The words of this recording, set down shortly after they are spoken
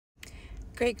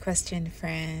Great question,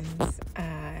 friends.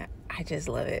 I just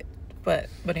love it. But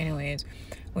anyways,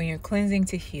 when you're cleansing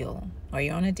to heal or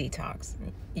you're on a detox,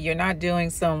 you're not doing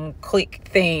some quick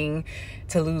thing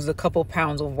to lose a couple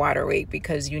pounds of water weight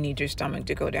because you need your stomach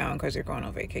to go down because you're going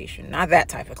on vacation. Not that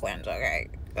type of cleanse, okay?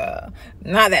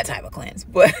 Not that type of cleanse.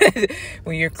 But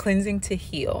when you're cleansing to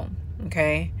heal,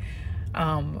 okay,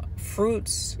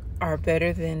 fruits are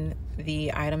better than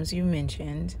the items you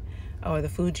mentioned or the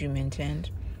foods you mentioned,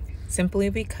 simply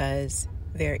because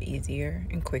they're easier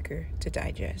and quicker to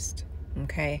digest.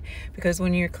 Okay, because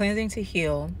when you're cleansing to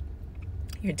heal,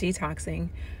 you're detoxing,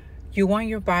 you want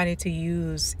your body to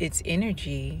use its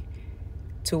energy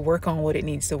to work on what it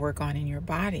needs to work on in your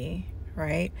body,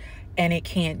 right? And it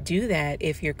can't do that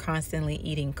if you're constantly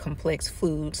eating complex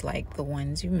foods like the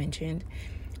ones you mentioned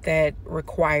that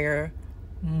require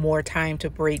more time to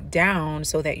break down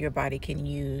so that your body can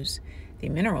use the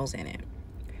minerals in it.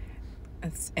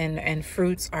 And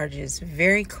fruits are just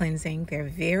very cleansing. They're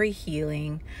very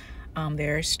healing.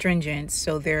 They're astringent,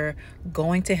 so they're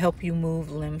going to help you move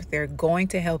lymph. They're going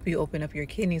to help you open up your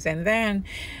kidneys. And then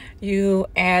you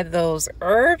add those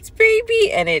herbs,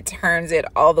 baby, and it turns it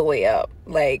all the way up,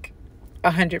 like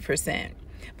 100%.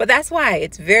 But that's why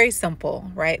it's very simple,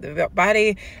 right? The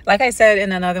body, like I said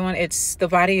in another one, the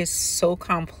body is so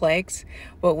complex,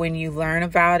 but when you learn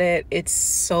about it, it's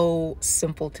so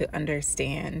simple to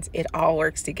understand. It all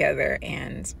works together,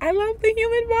 and I love the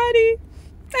human body.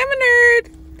 I'm a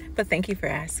nerd. But thank you for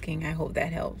asking. I hope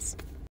that helps.